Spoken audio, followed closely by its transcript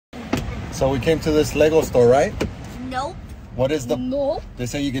So we came to this Lego store, right? Nope. What is the? Nope. They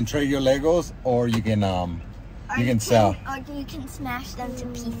say you can trade your Legos, or you can sell. Or you can smash them to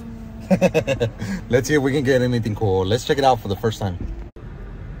pieces. Let's see if we can get anything cool. Let's check it out for the first time.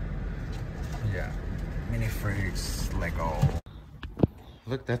 Yeah, Minifigs Lego.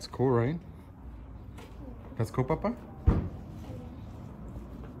 Look, that's cool, right? That's cool, Papa.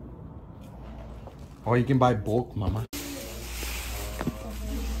 Or you can buy bulk, Mama.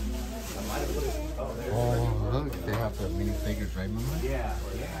 Oh, look, they have the minifigures, right, Mama? Yeah,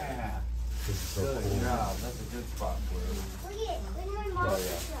 yeah. This is so Good cool. job. That's a good spot for it. Look at my mom's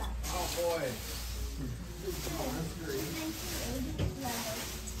stuff. Oh boy.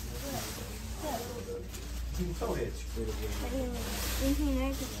 Toe hitch.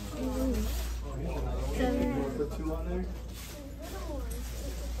 Put two on there.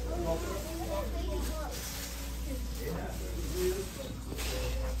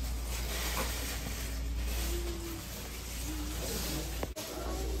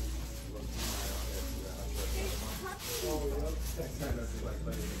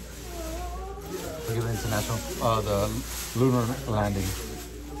 Look at the international, the lunar landing.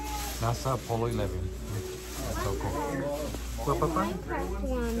 NASA Apollo 11. That's so cool. What, Papa?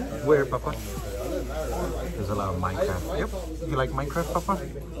 Where, Papa? There's a lot of Minecraft. Yep. You like Minecraft, Papa?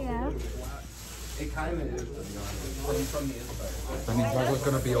 Yeah. It kind of is, to be honest. From the inside. The Ninjago's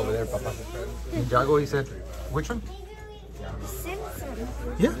gonna be over there, Papa. Ninjago, he said. Which one? Simpsons.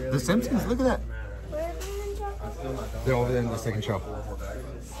 Yeah, the Simpsons. Look at that. Where are the Ninjago? They're over there in the second shelf.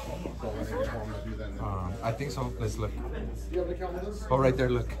 I think so. Let's look. Oh, right there,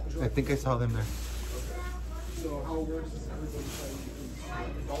 look. I think I saw them there.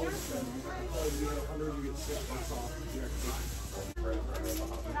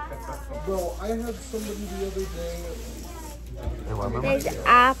 Bro, I had somebody the other day. There's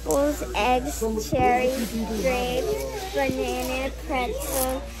apples, eggs, cherries, grapes, banana,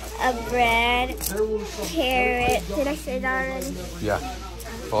 pretzel, a bread, carrot. Did I say that already? Yeah.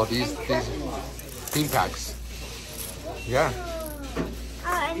 All these theme packs. Yeah.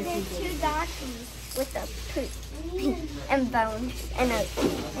 Oh, and there's 2 donkeys with a poop and bones and a.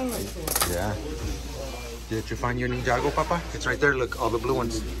 Yeah. Did you find your Ninjago, Papa? It's right there. Look, all the blue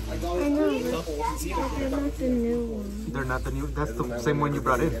ones. I know, but they're not the new one. They're not the new. That's the same one you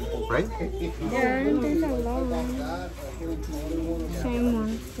brought in, right? Yeah, there's a lot of same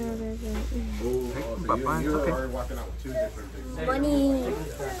one. So there's Hey, Papa, it's okay. money.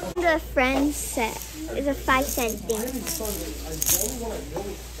 The Friends set is a 5-cent thing.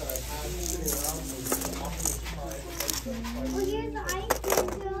 Well, here's the ice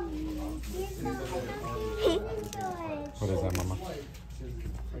cream. What is that, Mama?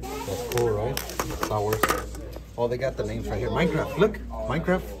 That's cool, right? Flowers. Oh, they got the names right here. Minecraft. Look,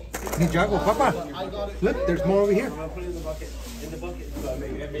 Minecraft. Ninjago, Papa. Look, there's more over here.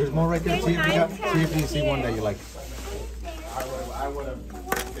 There's more right there. See if you see one that you like.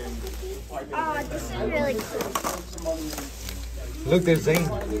 Oh, this is really cool. Look, there's Zane.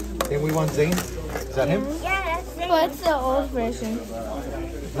 Then we want Zane. Is that him? Yeah, that's it. But it's the old version.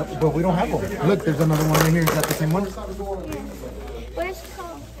 No, but we don't have them. Look, there's another one right here. Is that the same one? What is it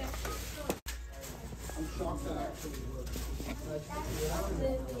called?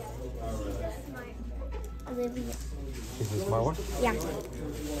 Olivia. Is this my one? Yeah.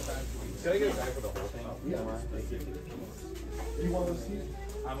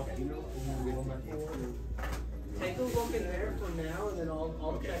 Take a look in there for now, and then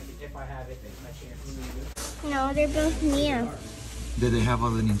I'll check if I have it. My chance. No, they're both Neo. Did they have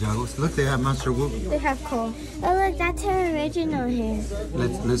other Ninjagos? Look, they have Master Wu. They have cool. Oh look, that's her original here.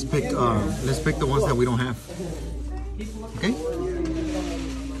 Let's pick the ones that we don't have. Okay?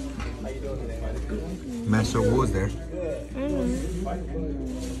 Master Wu is there.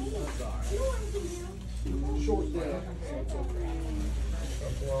 Short day.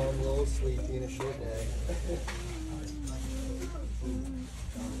 I'm a little sleepy in a short day.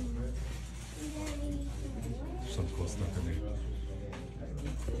 Some cool stuff in there.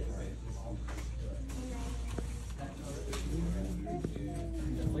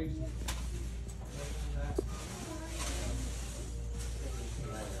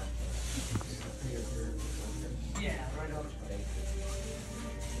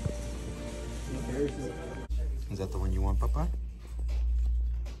 Is that the one you want, Papa?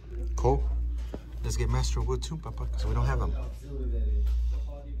 Cool. Let's get Master Wood too, Papa, because we don't have them.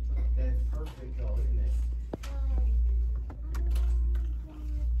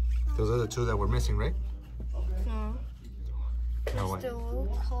 Those are the 2 that we're missing, right? No. No, what? Mr. Wu,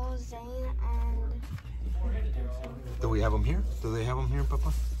 Cole, Zane, and... Do we have them here? Do they have them here,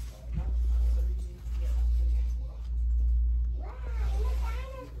 Papa?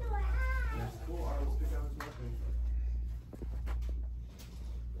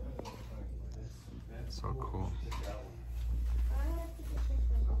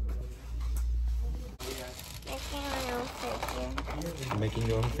 making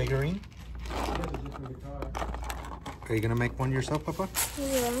your own figurine? Are you gonna make one yourself, Papa?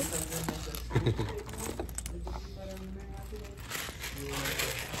 Yeah.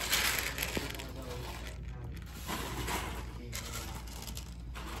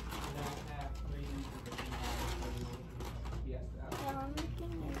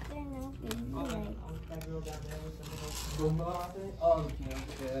 Oh,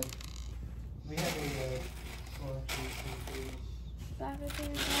 yeah. We have a 1, 2, 3.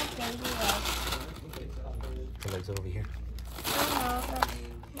 The legs over here. Oh, no, but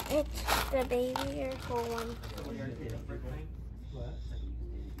it's the baby or full one. What?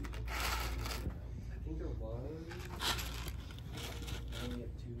 I think there was. Only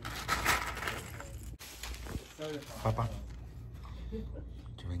have 2. Papa.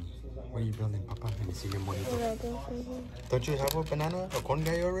 What are you building, Papa? Let me see your monitor. Don't you have a banana, a corn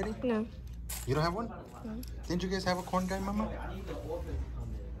guy already? No. You don't have one? No. Didn't you guys have a corn guy, Mama?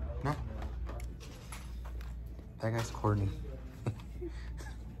 No? That guy's corny.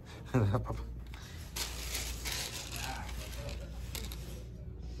 Papa.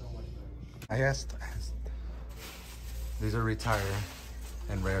 I asked. These are retire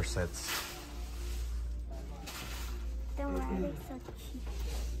and rare sets. Don't worry, it's so cheap.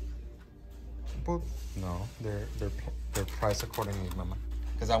 But no, they're priced accordingly, Mama.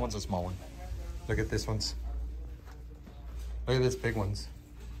 Because that one's a small one. Look at this one's. Look at this big ones.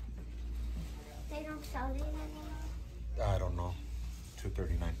 They don't sell these anymore? I don't know.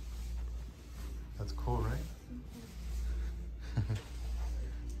 $2.39. That's cool, right?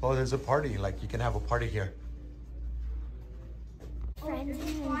 Oh, there's a party. Like you can have a party here. Friends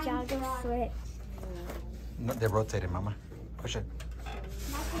and jogger switch. No, they rotated, Mama. Push it.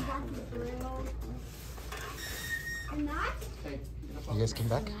 And that? You guys came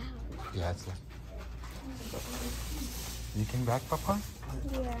back? Yeah, it's like. You came back, Papa?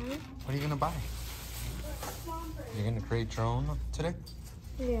 Yeah. What are you gonna buy? You're gonna create your own today?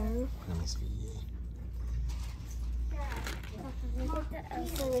 Yeah. Let me see. Look at the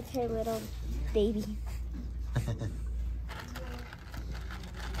Elsa with her little baby.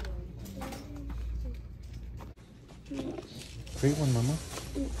 Create one, Mama.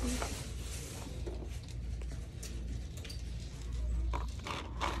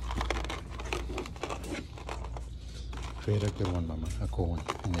 Create a good one, Mama. A cool one.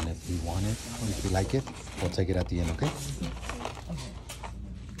 And then if you want it, or if you like it, we'll take it at the end, okay?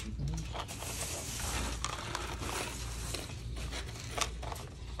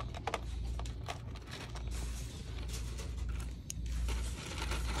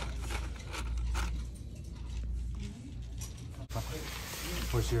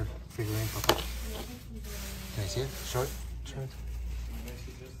 Where's your figurine, Papa? Can I see it? Show it. Show it.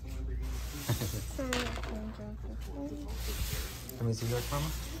 Let me see yours, Mama.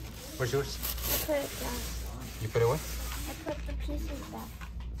 Where's yours? I put it down. You put it away? I put the pieces back.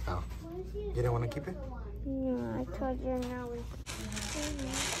 Oh. You didn't want to keep it? No, I told you now.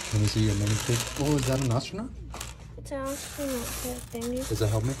 Let me see your minifig. Oh, is that an astronaut? It's an astronaut thingy. Does it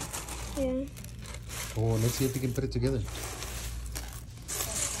help me? Yeah. Oh, let's see if we can put it together.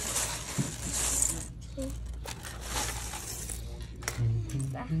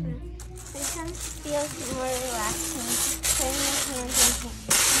 Sometimes feels more relaxing. Putting your hands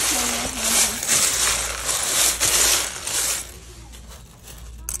in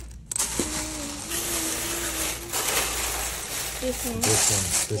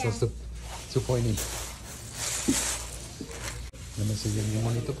This one's too pointy. Let me see your new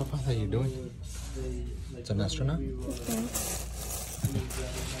monito, Papa. How you doing? It's an astronaut? Okay.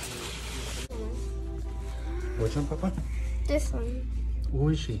 Which one, Papa? This one. Who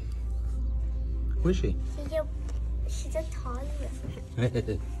is she? Who is she? She's a toddler.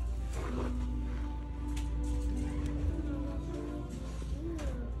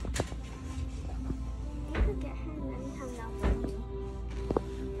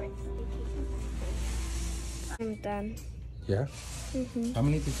 I'm done. Yeah? Mm-hmm. How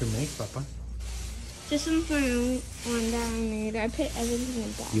many did you make, Papa? This one's my own one that I made. I put everything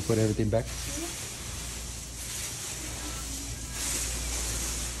in back. You put everything back?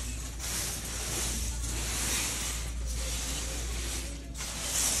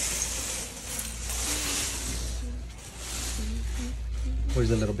 Where's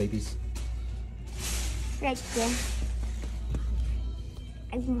the little babies? Right there.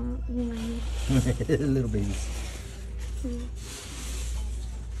 I want one. Little babies.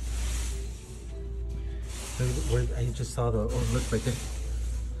 Where, I just saw the, oh look right there.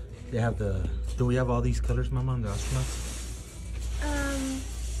 They have the, do we have all these colors, Mama, on the astronauts?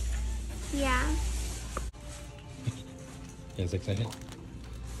 Yeah. guys excited?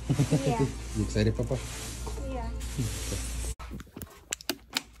 Yeah. You excited, Papa? Yeah.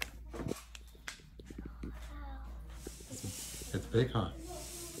 It's big, huh?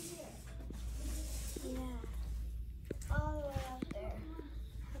 Yeah. All the way up there.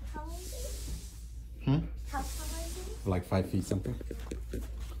 How tall is it? Hmm? How tall is it? Like 5 feet something?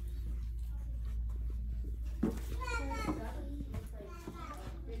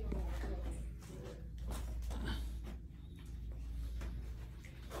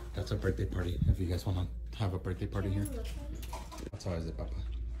 That's a birthday party. If you guys want to have a birthday party here. What size is it, Papa?